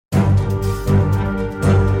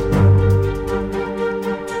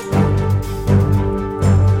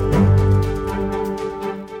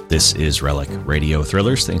This is Relic Radio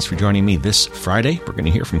Thrillers. Thanks for joining me this Friday. We're going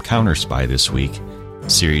to hear from Counterspy this week, a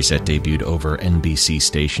series that debuted over NBC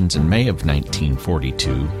stations in May of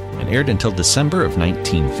 1942 and aired until December of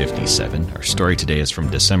 1957. Our story today is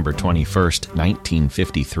from December 21st,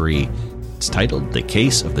 1953. It's titled The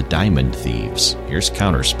Case of the Diamond Thieves. Here's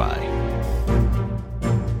Counterspy.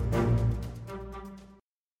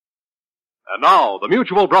 And now, the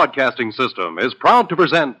Mutual Broadcasting System is proud to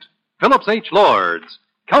present Phillips H. Lord's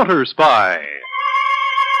Counterspy.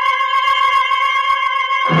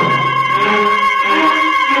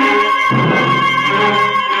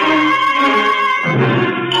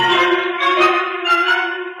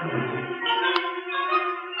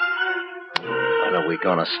 When are we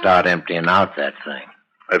going to start emptying out that thing?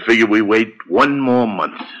 I figure we wait one more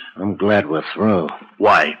month. I'm glad we're through.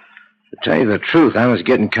 Why? To tell you the truth, I was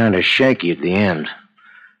getting kind of shaky at the end.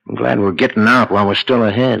 I'm glad we're getting out while we're still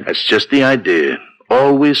ahead. That's just the idea.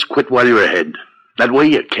 Always quit while you're ahead. That way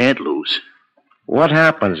you can't lose. What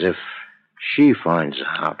happens if she finds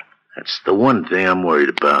out? That's the one thing I'm worried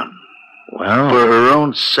about. Well, For her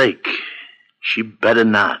own sake, she better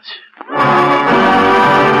not.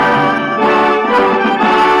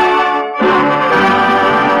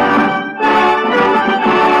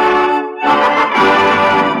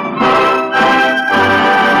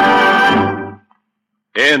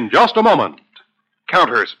 In just a moment,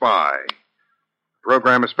 Counterspy.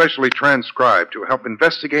 Program especially transcribed to help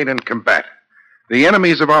investigate and combat the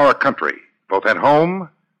enemies of our country, both at home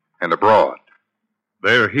and abroad.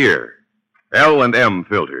 They're here. L&M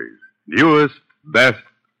Filters. Newest, best,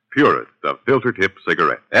 purest of filter tip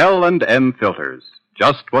cigarettes. L&M Filters.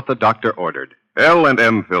 Just what the doctor ordered.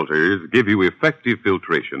 L&M Filters give you effective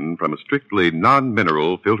filtration from a strictly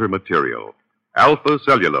non-mineral filter material. Alpha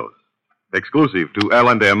cellulose. Exclusive to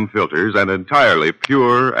L&M Filters and entirely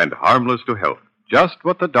pure and harmless to health. Just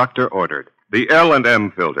what the doctor ordered. The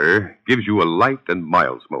L&M filter gives you a light and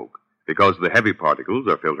mild smoke because the heavy particles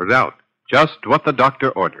are filtered out. Just what the doctor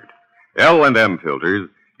ordered. L&M filters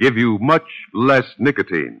give you much less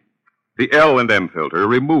nicotine. The L&M filter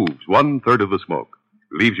removes 1/3 of the smoke,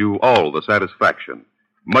 leaves you all the satisfaction,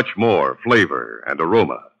 much more flavor and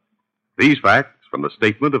aroma. These facts from the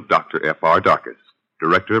statement of Dr. F.R. Darkus,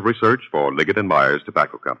 Director of Research for Liggett & Myers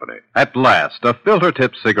Tobacco Company. At last, a filter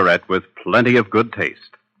tip cigarette with plenty of good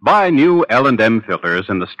taste. Buy new L&M filters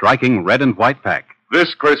in the striking red and white pack.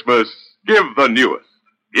 This Christmas, give the newest,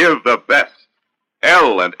 give the best.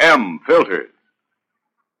 L&M filters.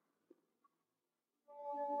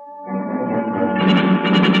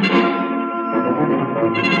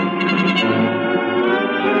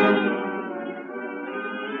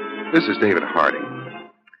 This is David Harding.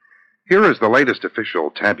 Here is the latest official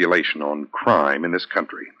tabulation on crime in this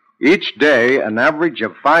country. Each day, an average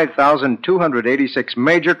of 5,286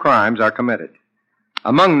 major crimes are committed.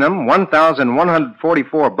 Among them,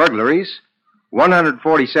 1,144 burglaries,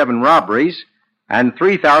 147 robberies, and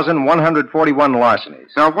 3,141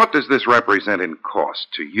 larcenies. Now, what does this represent in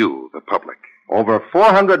cost to you, the public? Over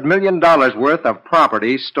 $400 million worth of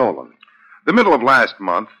property stolen. The middle of last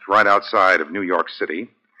month, right outside of New York City,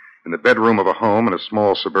 in the bedroom of a home in a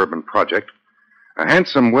small suburban project, a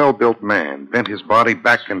handsome, well-built man bent his body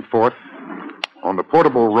back and forth on the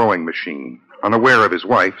portable rowing machine, unaware of his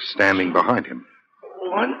wife standing behind him.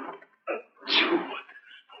 1, 2,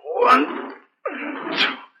 1,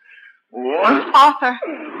 2, 1. Arthur.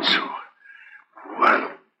 2,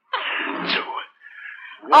 1, 2.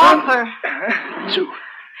 Arthur. 2.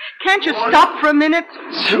 Can't you stop for a minute?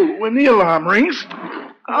 2. When the alarm rings.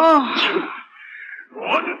 Oh.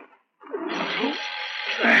 1, 2.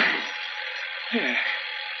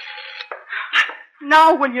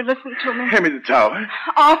 Now will you listen to me? Hand me the towel.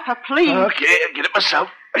 Arthur, please. Okay, I'll get it myself.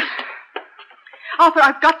 Arthur,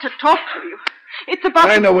 I've got to talk to you. It's about...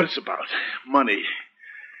 I know what it's about. Money.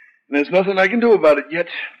 And there's nothing I can do about it yet.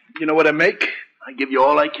 You know what I make? I give you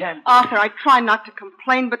all I can. Arthur, I try not to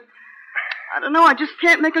complain, but I don't know, I just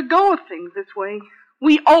can't make a go of things this way.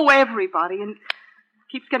 We owe everybody, and it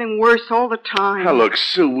keeps getting worse all the time. Now, look,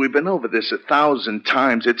 Sue, we've been over this 1,000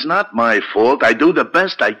 times. It's not my fault. I do the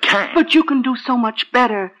best I can. But you can do so much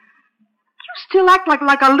better. You still act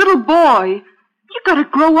like a little boy. You gotta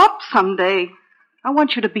grow up someday. I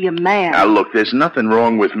want you to be a man. Now, look, there's nothing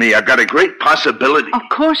wrong with me. I've got a great possibility. Of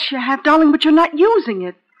course you have, darling, but you're not using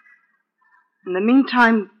it. In the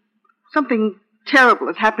meantime, something terrible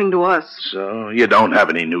is happening to us. So you don't have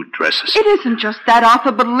any new dresses. It isn't just that,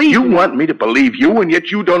 Arthur. Believe You me. want me to believe you, and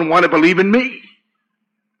yet you don't want to believe in me.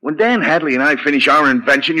 When Dan Hadley and I finish our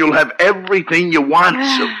invention, you'll have everything you want,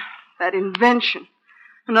 Sue. That invention.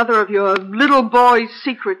 Another of your little boy's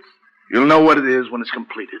secrets. You'll know what it is when it's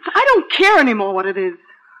completed. I don't care anymore what it is.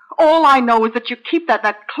 All I know is that you keep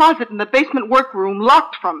that closet in the basement workroom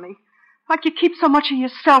locked from me. Like you keep so much of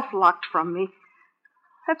yourself locked from me.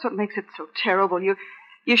 That's what makes it so terrible. You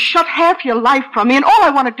shut half your life from me, and all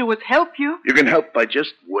I want to do is help you. You can help by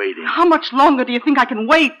just waiting. How much longer do you think I can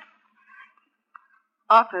wait?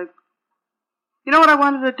 Arthur, you know what I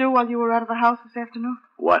wanted to do while you were out of the house this afternoon?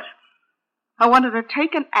 What? I wanted to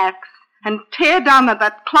take an axe and tear down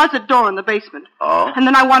that closet door in the basement. Oh? And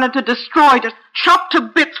then I wanted to destroy, just chop to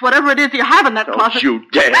bits whatever it is you have in that closet. Don't you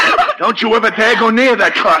dare. Don't you ever dare go near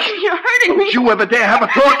that closet. You're hurting me. Don't you ever dare have a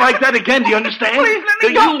thought like that again, do you understand? Please, let me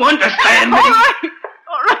do go. you understand me?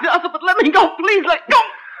 All right, Arthur, but let me go. Please, let go.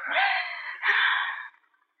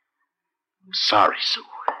 I'm sorry, Sue.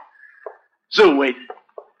 Sue, wait.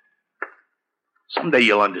 Someday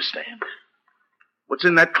you'll understand. What's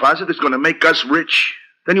in that closet is going to make us rich.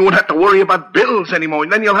 Then you won't have to worry about bills anymore,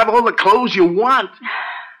 and then you'll have all the clothes you want.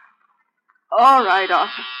 All right,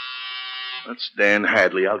 Arthur. That's Dan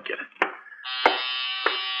Hadley. I'll get it.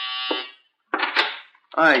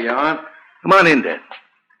 Hi, Jan. Come on in, Dan.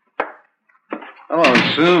 Hello,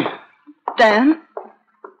 Sue. Dan?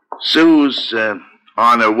 Sue's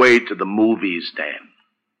on her way to the movies, Dan.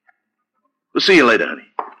 We'll see you later, honey.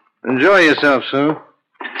 Enjoy yourself, Sue.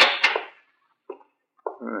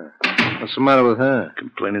 What's the matter with her?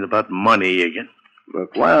 Complaining about money again.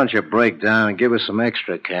 Look, why don't you break down and give us some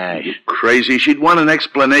extra cash? You crazy? She'd want an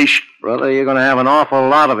explanation. Brother, you're going to have an awful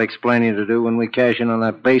lot of explaining to do when we cash in on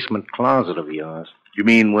that basement closet of yours. You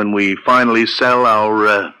mean when we finally sell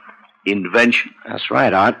our invention? That's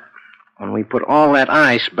right, Art. When we put all that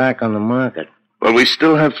ice back on the market. Well, we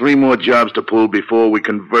still have 3 more jobs to pull before we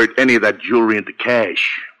convert any of that jewelry into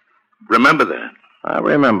cash. Remember that. I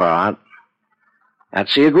remember, Art.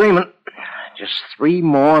 That's the agreement. Just 3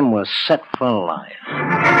 more and we're set for life.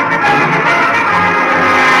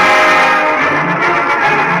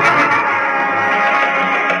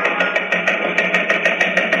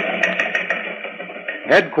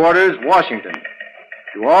 Headquarters, Washington.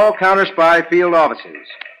 To all counter-spy field offices.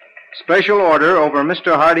 Special order over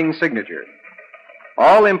Mr. Harding's signature.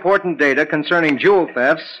 All important data concerning jewel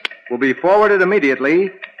thefts will be forwarded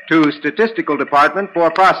immediately to Statistical Department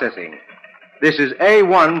for processing. This is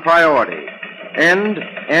A1 priority. End.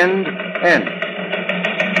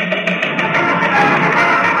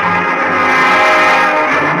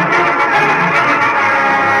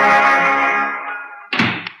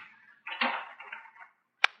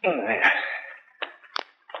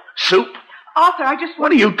 Sue? Arthur, I just...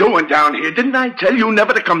 What are you doing down here? Didn't I tell you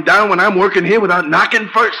never to come down when I'm working here without knocking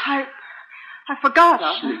first? I forgot,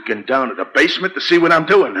 Arthur. Sneaking down to the basement to see what I'm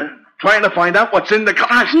doing, huh? Trying to find out what's in the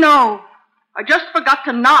closet. No. I just forgot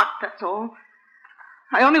to knock, that's all.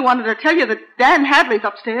 I only wanted to tell you that Dan Hadley's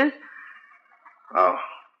upstairs. Oh.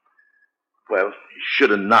 Well, you should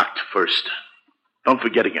have knocked first. Don't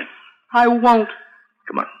forget again. I won't.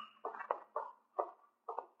 Come on.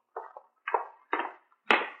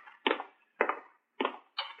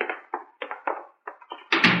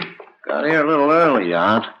 Got here a little early,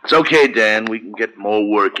 Aunt. It's okay, Dan. We can get more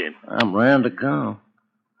work in. I'm ready to go.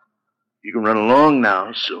 You can run along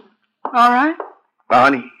now, Sue. All right.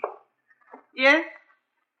 Honey, Yes?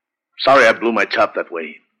 sorry I blew my top that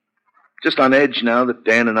way. Just on edge now that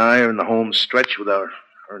Dan and I are in the home stretch with our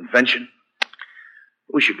invention.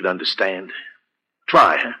 Wish you could understand.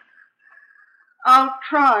 Try, huh? I'll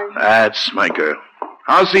try. That's my girl.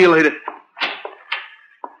 I'll see you later.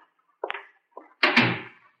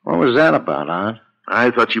 What was that about, Aunt?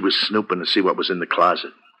 I thought you was snooping to see what was in the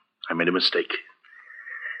closet. I made a mistake.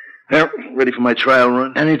 Well, ready for my trial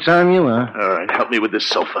run? Anytime you are. All right, help me with this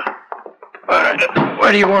sofa. All right.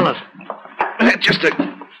 Where do you want it? Just a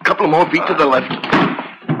couple more feet to the left.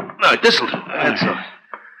 No, this'll do. That's all.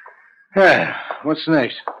 Yeah. What's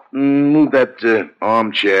next? Move that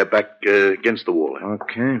armchair back against the wall.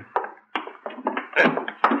 Okay.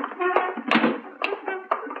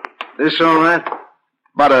 This all right?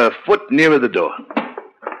 About a foot nearer the door.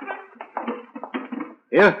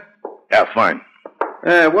 Yeah? Yeah, fine.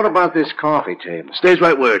 What about this coffee table? Stays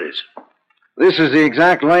right where it is. This is the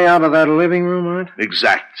exact layout of that living room, Aunt?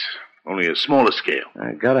 Exact. Only a smaller scale.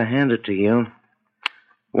 I gotta hand it to you.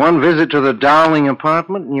 One visit to the Dowling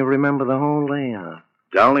apartment, and you remember the whole layout.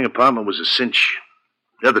 Dowling apartment was a cinch.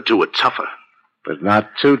 The other 2 were tougher. But not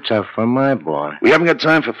too tough for my boy. We haven't got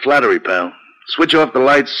time for flattery, pal. Switch off the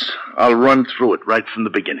lights. I'll run through it right from the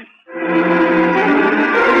beginning.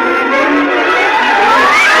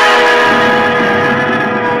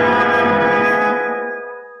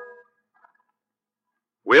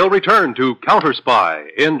 We'll return to Counter Spy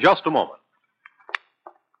in just a moment.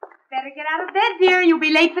 Better get out of bed, dear. You'll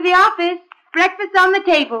be late for the office. Breakfast on the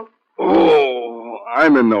table. Oh,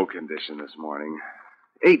 I'm in no condition this morning.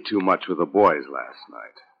 Ate too much with the boys last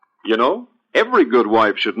night. You know, every good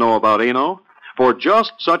wife should know about Eno for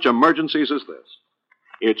just such emergencies as this.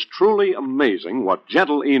 It's truly amazing what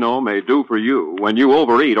gentle Eno may do for you when you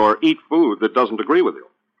overeat or eat food that doesn't agree with you.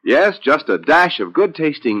 Yes, just a dash of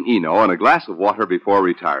good-tasting Eno and a glass of water before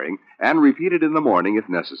retiring, and repeat it in the morning if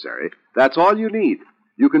necessary. That's all you need.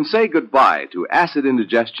 You can say goodbye to acid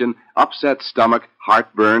indigestion, upset stomach,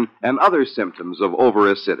 heartburn, and other symptoms of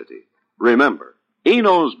overacidity. Remember,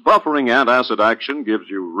 Eno's buffering antacid action gives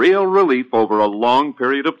you real relief over a long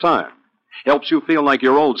period of time. Helps you feel like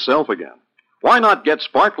your old self again. Why not get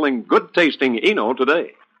sparkling, good-tasting Eno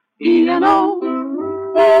today? Eno,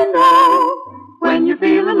 Eno, when you're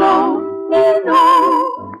feeling low,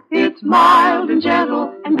 Eno, it's mild and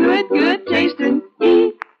gentle and good tasting.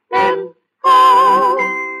 E-N-O.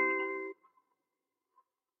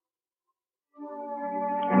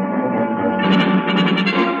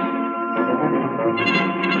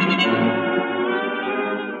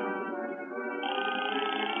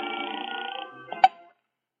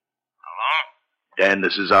 Dan,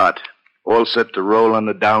 this is Art. All set to roll on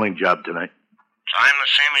the Dowling job tonight. Time the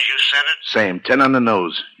same as you said it? Same. 10 on the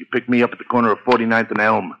nose. You picked me up at the corner of 49th and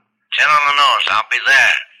Elm. 10 on the nose. I'll be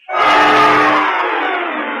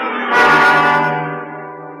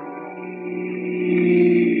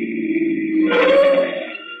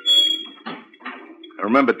Now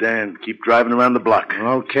remember, Dan, keep driving around the block.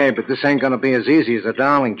 Okay, but this ain't gonna be as easy as the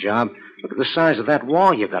Dowling job. Look at the size of that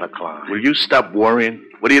wall you gotta climb. Will you stop worrying?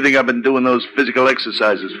 What do you think I've been doing those physical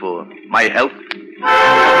exercises for? My health?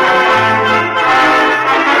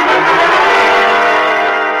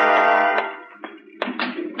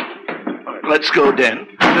 Let's go, Dan.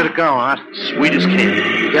 How did it go, Art? Sweet as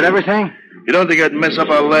candy. You get everything? You don't think I'd mess up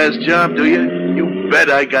our last job, do you? You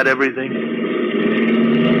bet I got everything.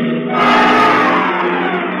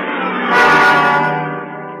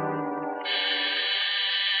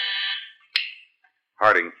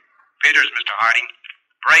 Harding. Peters, Mr. Harding.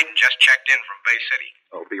 Braden just checked in from Bay City.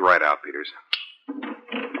 Oh, be right out, Peters.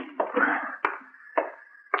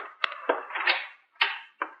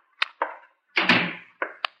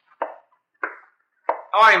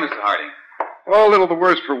 How are you, Mr. Harding? Oh, a little the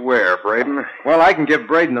worse for wear, Braden. Well, I can give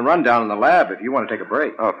Braden the rundown in the lab if you want to take a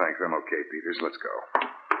break. Oh, thanks. I'm okay, Peters. Let's go.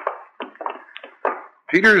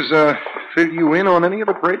 Peters, fill you in on any of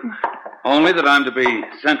it, Braden? Only that I'm to be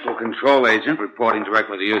Central Control Agent, reporting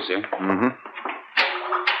directly to you, sir. Mm-hmm.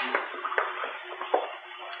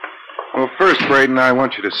 Well, first, Braden, I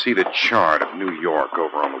want you to see the chart of New York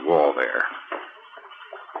over on the wall there.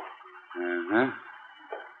 Uh-huh.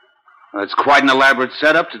 Well, it's quite an elaborate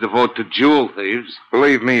setup to devote to jewel thieves.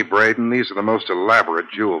 Believe me, Braden, these are the most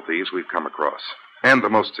elaborate jewel thieves we've come across. And the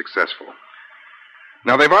most successful.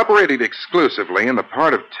 Now, they've operated exclusively in the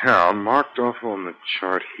part of town marked off on the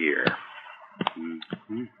chart here.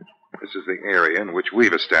 Mm-hmm. This is the area in which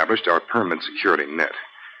we've established our permanent security net.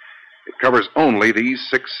 It covers only these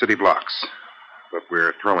 6 city blocks. But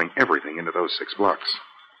we're throwing everything into those 6 blocks.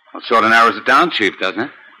 Well, sort of narrows it down, Chief, doesn't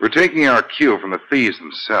it? We're taking our cue from the thieves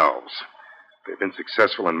themselves. They've been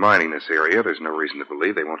successful in mining this area. There's no reason to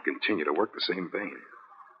believe they won't continue to work the same vein.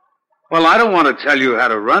 Well, I don't want to tell you how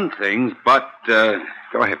to run things, but, Go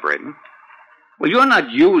ahead, Braden. Well, you're not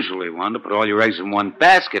usually one to put all your eggs in one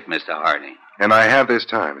basket, Mr. Harding. And I have this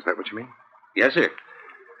time. Is that what you mean? Yes, sir.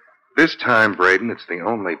 This time, Braden, it's the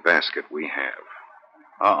only basket we have.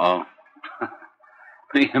 Uh-oh.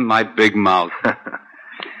 Me and my big mouth.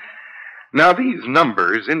 Now, these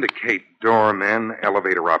numbers indicate doormen,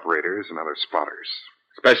 elevator operators, and other spotters.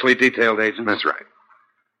 Specially detailed agents? That's right.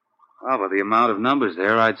 Well, by the amount of numbers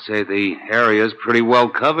there, I'd say the area's pretty well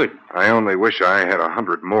covered. I only wish I had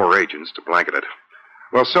 100 more agents to blanket it.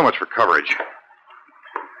 Well, so much for coverage.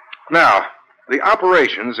 Now, the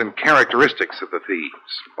operations and characteristics of the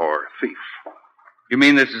thieves, or thief. You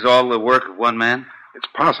mean this is all the work of one man? It's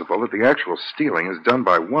possible that the actual stealing is done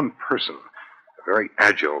by one person. A very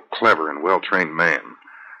agile, clever, and well-trained man.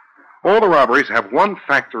 All the robberies have one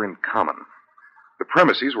factor in common. The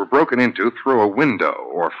premises were broken into through a window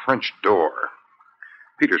or French door.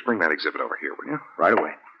 Peters, bring that exhibit over here, will you? Right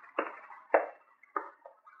away.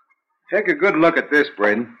 Take a good look at this,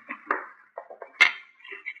 Braden.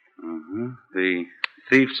 Mm-hmm. The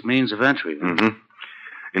thief's means of entry. Mm-hmm.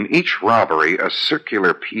 In each robbery, a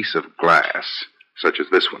circular piece of glass, such as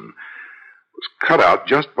this one, was cut out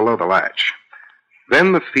just below the latch.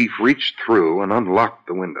 Then the thief reached through and unlocked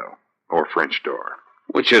the window, or French door.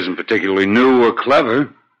 Which isn't particularly new or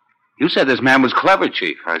clever. You said this man was clever,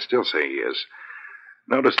 Chief. I still say he is.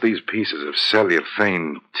 Notice these pieces of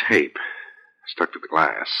cellophane tape stuck to the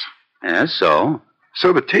glass. Yes, so?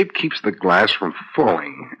 So the tape keeps the glass from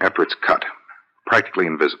falling after it's cut, practically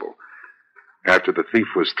invisible. After the thief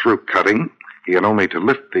was through cutting, he had only to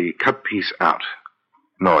lift the cut piece out,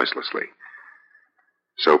 noiselessly.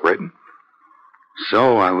 So, Braden?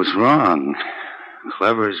 So I was wrong.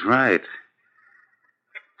 Clever's right.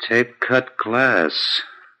 Tape-cut glass.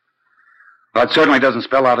 Well, it certainly doesn't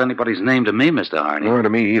spell out anybody's name to me, Mr. Harding. Nor to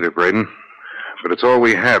me either, Braden. But it's all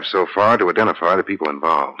we have so far to identify the people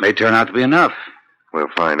involved. May turn out to be enough. We'll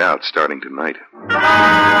find out starting tonight.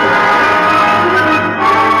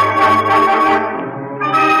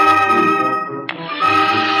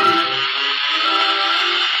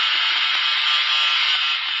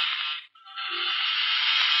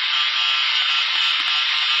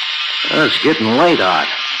 It's getting late, Art.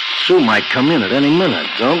 Sue might come in at any minute.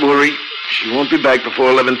 Don't worry. She won't be back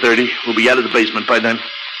before 11:30. We'll be out of the basement by then.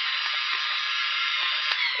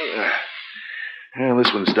 Well,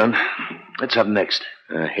 this one's done. Let's have next.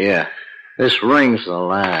 Here. This ring's the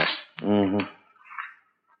last. Mm-hmm.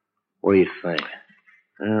 What do you think?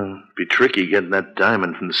 Well, be tricky getting that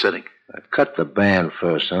diamond from the setting. Cut the band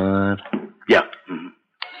first, huh? Yeah. Mm-hmm.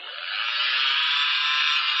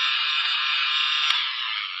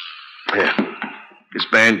 Yeah. This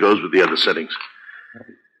band goes with the other settings.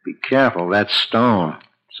 Be careful, that stone.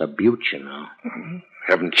 It's a butte, you know. Mm-hmm.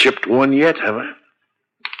 Haven't chipped one yet, have I?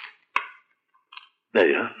 There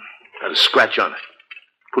you are. Got a scratch on it.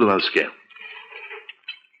 Put it on the scale.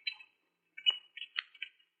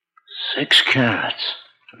 6 carats.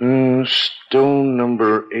 Stone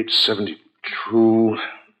number 872.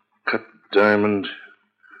 Cut diamond.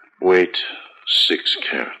 Weight 6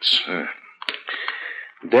 carats.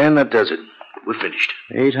 Dan, that does it. We're finished.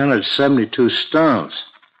 872 stones.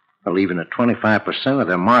 Well, even at 25% of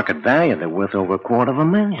their market value, they're worth over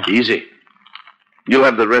 $250,000. Easy. You'll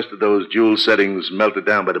have the rest of those jewel settings melted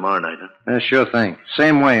down by tomorrow night, huh? Sure thing.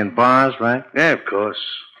 Same way in bars, right? Yeah, of course.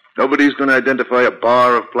 Nobody's going to identify a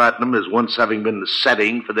bar of platinum as once having been the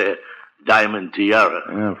setting for their diamond tiara.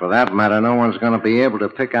 Well, for that matter, no one's going to be able to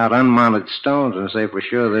pick out unmounted stones and say for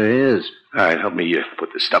sure there is. All right, help me put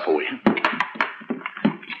this stuff away.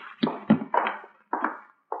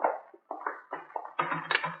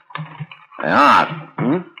 Hey, Art.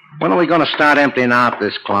 When are we going to start emptying out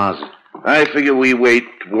this closet? I figure we wait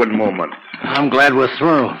one more month. I'm glad we're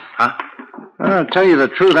through. Huh? I'll tell you the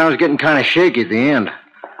truth, I was getting kind of shaky at the end.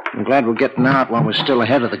 I'm glad we're getting out while we're still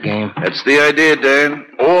ahead of the game. That's the idea, Dan.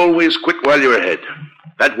 Always quit while you're ahead.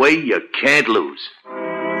 That way you can't lose.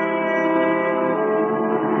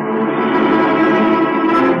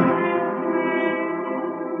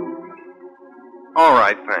 All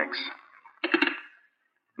right, thanks.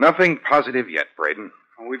 Nothing positive yet, Braden.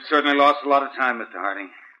 Well, we've certainly lost a lot of time, Mr.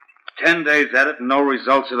 Harding. 10 days at it and no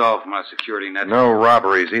results at all from our security net. No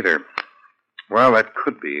robberies either. Well, that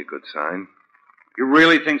could be a good sign. You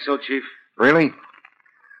really think so, Chief? Really?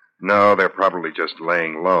 No, they're probably just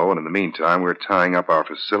laying low, and in the meantime, we're tying up our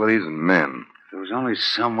facilities and men. There was only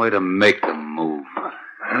some way to make them move.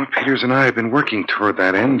 Well, Peters and I have been working toward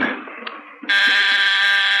that end.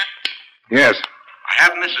 Yes. I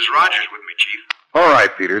have Mrs. Rogers with me, Chief. All right,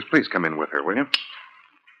 Peters, please come in with her, will you?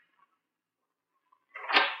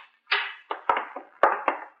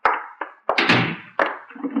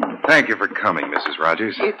 Thank you for coming, Mrs.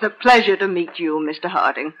 Rogers. It's a pleasure to meet you, Mr.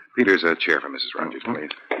 Harding. Peters, a chair for Mrs. Rogers,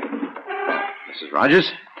 please. Mrs.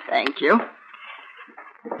 Rogers? Thank you.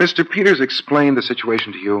 Mr. Peters explained the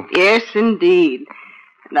situation to you? Yes, indeed.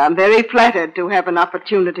 And I'm very flattered to have an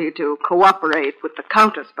opportunity to cooperate with the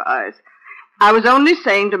counter-spies. I was only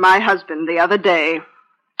saying to my husband the other day,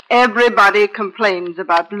 everybody complains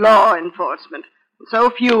about law enforcement.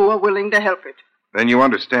 So few are willing to help it. Then you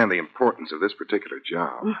understand the importance of this particular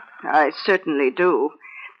job. I certainly do.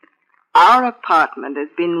 Our apartment has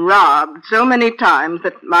been robbed so many times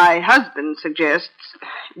that my husband suggests,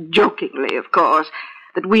 jokingly of course,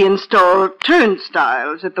 that we install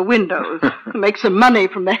turnstiles at the windows to make some money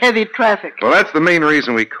from the heavy traffic. Well, that's the main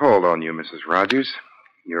reason we called on you, Mrs. Rogers.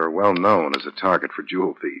 You're well known as a target for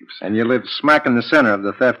jewel thieves. And you live smack in the center of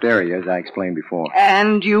the theft area, as I explained before.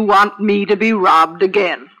 And you want me to be robbed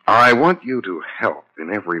again? I want you to help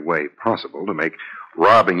in every way possible to make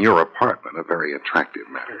robbing your apartment a very attractive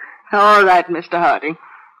matter. All right, Mr. Harding.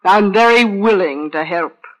 I'm very willing to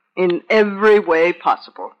help in every way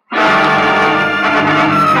possible.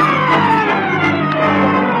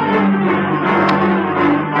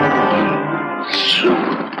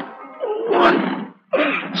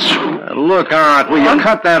 Look, Art, will you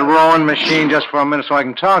cut that rowing machine just for a minute so I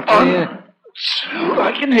can talk to you?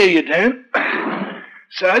 I can hear you, Dan.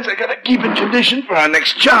 Besides, I gotta keep in condition for our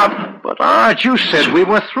next job. But, Art, you said we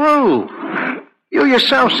were through. You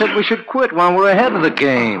yourself said we should quit while we're ahead of the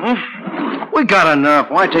game. We got enough.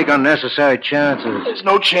 Why take unnecessary chances? There's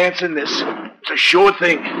no chance in this. It's a sure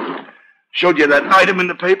thing. Showed you that item in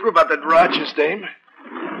the paper about that Rogers dame.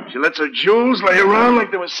 She lets her jewels lay around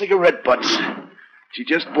like they were cigarette butts. She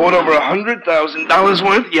just bought over $100,000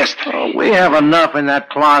 worth yesterday. Oh, we have enough in that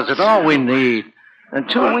closet, all we need. In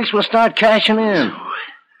 2 weeks, we'll start cashing in.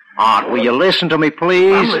 Art, will you listen to me,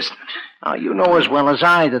 please? I'm listening. Now, you know as well as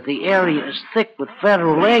I that the area is thick with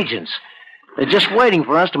federal agents. They're just waiting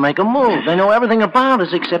for us to make a move. They know everything about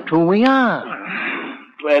us except who we are.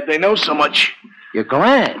 Glad they know so much. You're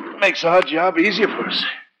glad? Makes our job easier for us.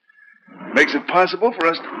 Makes it possible for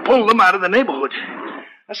us to pull them out of the neighborhood.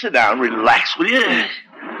 Now sit down, relax, will you?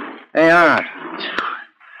 Hey, Art,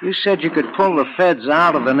 you said you could pull the feds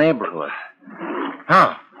out of the neighborhood.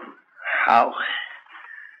 How? How?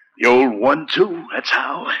 The old 1-2, that's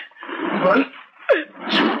how. 1,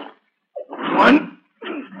 2, 1,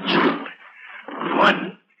 2,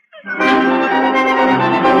 1.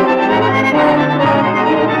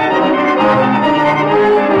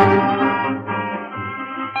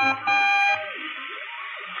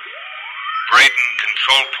 Braden,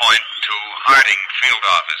 control point to Harding Field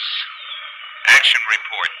Office. Action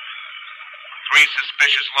report. 3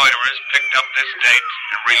 suspicious loiterers picked up this date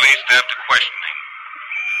and released after questioning.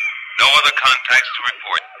 No other contacts to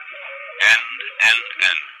report. End.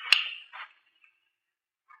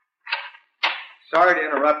 Sorry to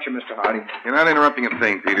interrupt you, Mr. Harding. You're not interrupting a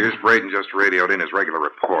thing, Peters. Braden just radioed in his regular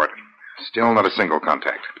report. Still not a single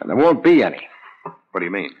contact. And there won't be any. What do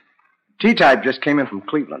you mean? T-Type just came in from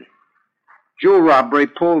Cleveland. Jewel robbery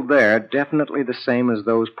pulled there, definitely the same as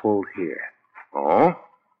those pulled here. Oh?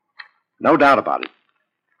 No doubt about it.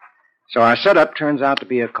 So our setup turns out to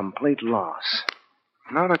be a complete loss.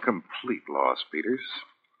 Not a complete loss, Peters.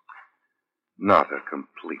 Not a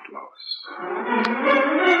complete loss.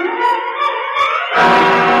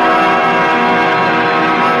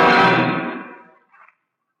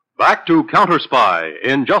 Back to Counter Spy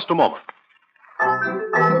in just a moment.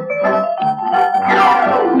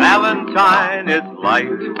 Valentine is light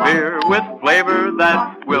beer with flavor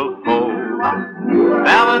that will hold.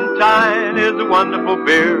 Valentine is a wonderful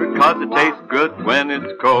beer 'cause it tastes good when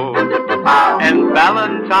it's cold. And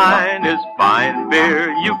Valentine is fine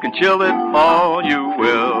beer. You can chill it all you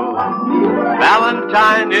will.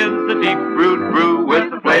 Valentine is the deep brewed brew with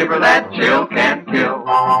the flavor that chill can't kill.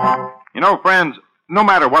 You know, friends, no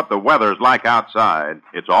matter what the weather's like outside,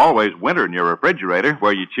 it's always winter in your refrigerator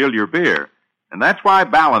where you chill your beer. And that's why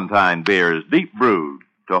Valentine beer is deep brewed,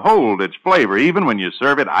 to hold its flavor even when you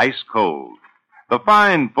serve it ice cold. The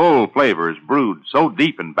fine, full flavor is brewed so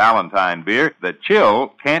deep in Valentine beer that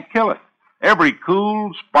chill can't kill it. Every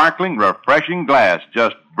cool, sparkling, refreshing glass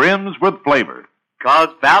just brims with flavor. 'Cause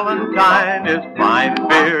Valentine is fine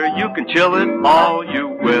beer, you can chill it all you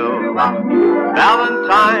will.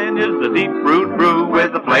 Valentine is the deep brewed brew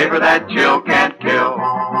with the flavor that chill can't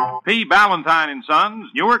kill. P. Valentine and Sons,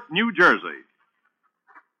 Newark, New Jersey.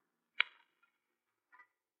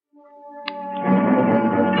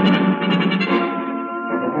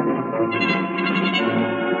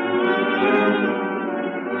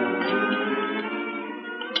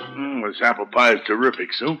 This apple pie is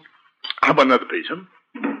terrific, Sue. How about another piece, huh?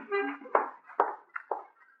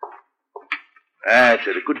 That's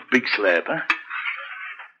it, a good big slab, huh?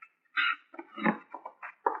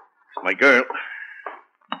 It's my girl.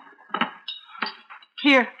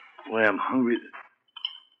 Here. Boy, I'm hungry.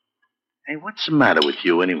 Hey, what's the matter with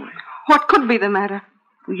you, anyway? What could be the matter?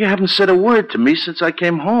 Well, you haven't said a word to me since I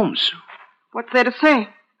came home, Sue. What's there to say?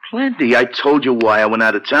 Plenty. I told you why I went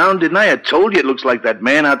out of town, didn't I? I told you it looks like that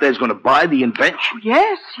man out there is going to buy the invention.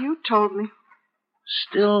 Yes, you told me.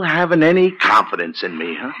 Still haven't any confidence in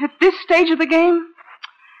me, huh? At this stage of the game?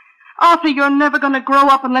 Arthur, you're never going to grow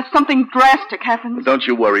up unless something drastic happens. Well, don't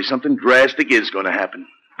you worry. Something drastic is going to happen.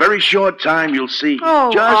 Very short time, you'll see.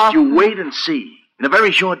 Oh, Just Arthur. you wait and see. In a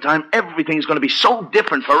very short time, everything's going to be so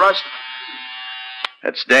different for us.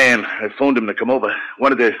 That's Dan. I phoned him to come over.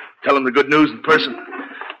 Wanted to tell him the good news in person.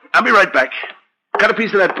 I'll be right back. Got a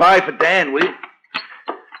piece of that pie for Dan, will you?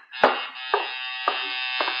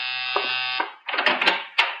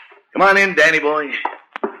 Come on in, Danny boy.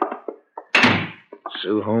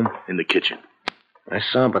 Sue home? In the kitchen. I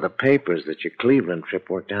saw by the papers that your Cleveland trip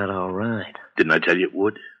worked out all right. Didn't I tell you it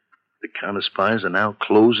would? The counter spies are now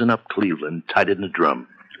closing up Cleveland, tight in the drum.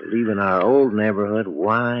 Leaving our old neighborhood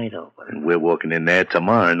wide open. And we're walking in there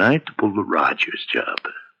tomorrow night to pull the Rogers job.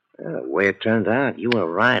 Well, the way it turned out, you were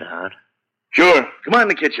right, Art. Sure. Come on in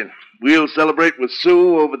the kitchen. We'll celebrate with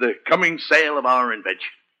Sue over the coming sale of our invention.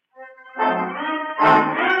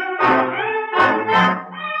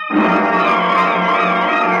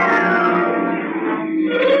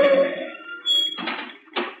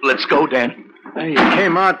 Let's go, Dan. Hey, you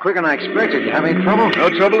came out quicker than I expected. You have any trouble? No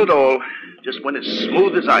trouble at all. Just went as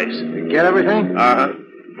smooth as ice. You get everything? Uh-huh.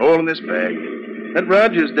 All in this bag. That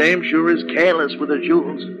Rogers dame sure is careless with her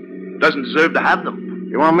jewels. Doesn't deserve to have them.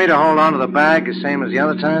 You want me to hold on to the bag the same as the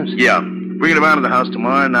other times? Yeah. Bring it around to the house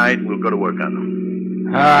tomorrow night. We'll go to work on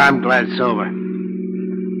them. I'm glad it's over.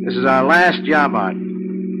 This is our last job out.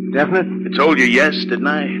 Definite? I told you yes, didn't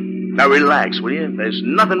I? Now relax, will you? There's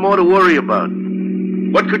nothing more to worry about.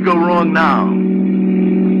 What could go wrong now?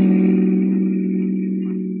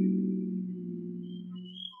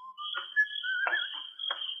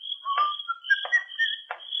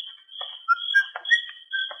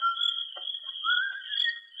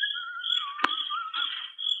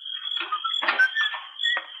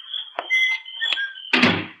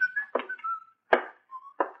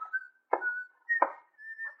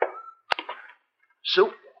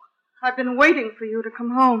 Sue? I've been waiting for you to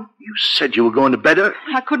come home. You said you were going to bed early.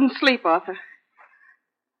 I couldn't sleep, Arthur.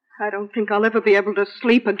 I don't think I'll ever be able to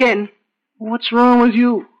sleep again. What's wrong with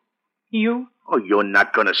you? You? Oh, you're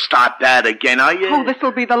not going to start that again, are you? Oh,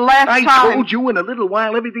 this'll be the last time. I told you in a little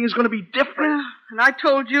while everything is going to be different. And I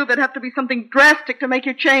told you there'd have to be something drastic to make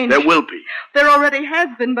you change. There will be. There already has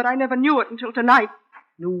been, but I never knew it until tonight.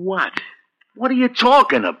 Knew what? What are you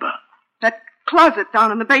talking about? That closet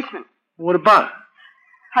down in the basement. What about?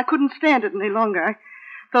 I couldn't stand it any longer. I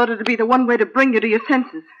thought it'd be the one way to bring you to your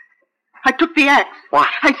senses. I took the axe. What?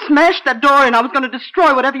 I smashed that door in. I was going to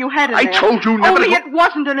destroy whatever you had in there. I told you never Only to... it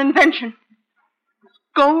wasn't an invention.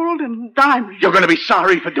 Gold and diamonds. You're going to be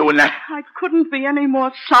sorry for doing that. I couldn't be any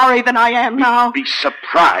more sorry than I am now. Be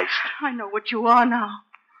surprised. I know what you are now.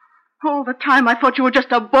 All the time I thought you were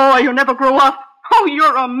just a boy who never grew up. Oh,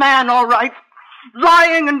 you're a man, all right.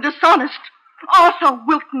 Lying and dishonest. Arthur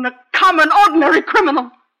Wilton, a common, ordinary criminal.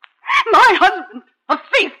 My husband, a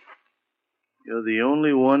thief. You're the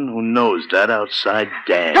only one who knows that outside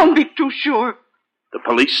Dan. Don't be too sure. The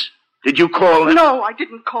police? Did you call them? No, I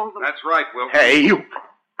didn't call them. That's right, Wilton. Hey, you...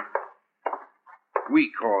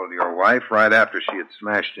 We called your wife right after she had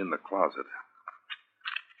smashed in the closet.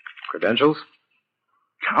 Credentials?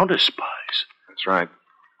 Counter spies. That's right.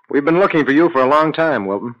 We've been looking for you for a long time,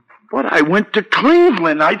 Wilton. But I went to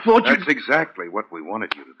Cleveland. I thought That's exactly what we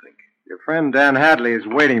wanted you to think. Your friend Dan Hadley is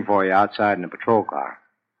waiting for you outside in a patrol car.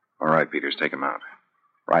 All right, Peters, take him out.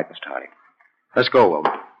 Right, Mr. Harding. Let's go,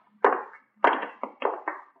 Wilton.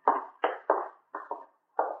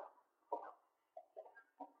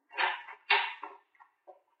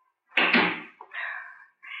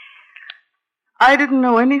 I didn't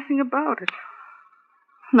know anything about it.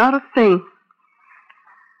 Not a thing.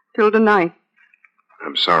 Till tonight.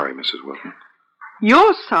 I'm sorry, Mrs. Wilton.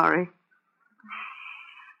 You're sorry.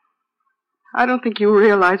 I don't think you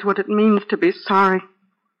realize what it means to be sorry.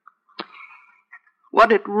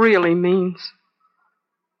 What it really means.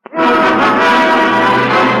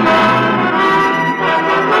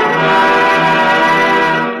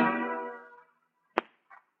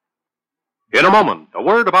 In a moment, a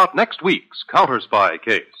word about next week's Counter Spy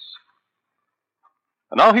case.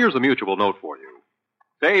 And now here's a mutual note for you.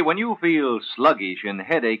 Say, when you feel sluggish and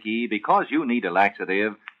headachy because you need a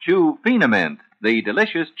laxative, chew Phenamint, the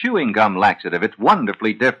delicious chewing gum laxative. It's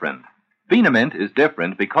wonderfully different. Phenamint is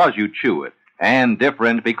different because you chew it, and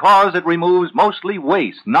different because it removes mostly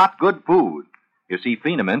waste, not good food. You see,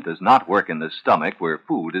 Phenamint does not work in the stomach where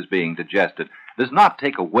food is being digested, does not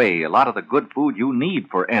take away a lot of the good food you need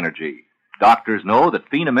for energy. Doctors know that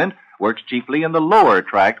Phenamint works chiefly in the lower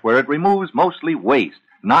tract where it removes mostly waste,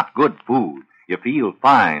 not good food. You feel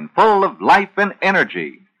fine, full of life and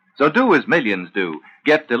energy. So do as millions do.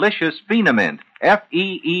 Get delicious Phenamint,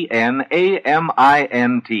 F-E-E-N-A-M-I-N-T,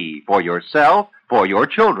 for yourself, for your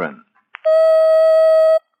children.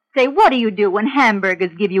 Say, what do you do when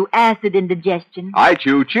hamburgers give you acid indigestion? I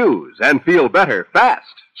chew Chews and feel better fast.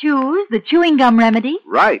 Chews, the chewing gum remedy?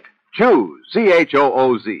 Right. Chews,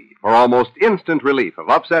 C-H-O-O-Z, for almost instant relief of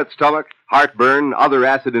upset stomach, heartburn, other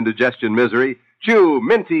acid indigestion misery. Chew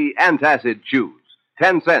Minty Antacid Chews.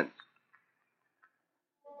 10 cents.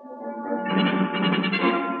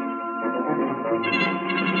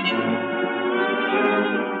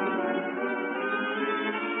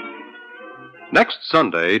 Next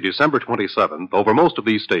Sunday, December 27th, over most of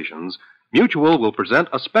these stations, Mutual will present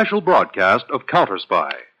a special broadcast of Counter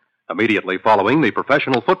Spy, immediately following the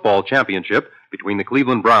professional football championship between the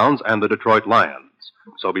Cleveland Browns and the Detroit Lions.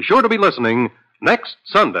 So be sure to be listening next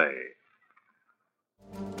Sunday.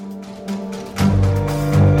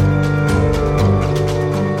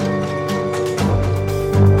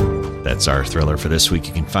 That's our thriller for this week.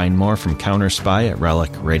 You can find more from Counter Spy at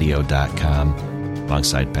relicradio.com,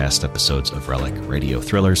 alongside past episodes of Relic Radio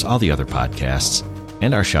Thrillers, all the other podcasts,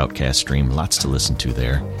 and our Shoutcast stream. Lots to listen to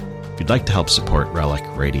there. If you'd like to help support Relic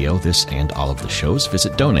Radio, this and all of the shows,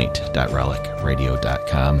 visit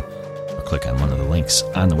donate.relicradio.com or click on one of the links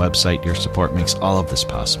on the website. Your support makes all of this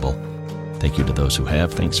possible. Thank you to those who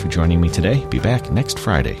have. Thanks for joining me today. Be back next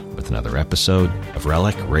Friday with another episode of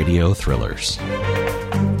Relic Radio Thrillers.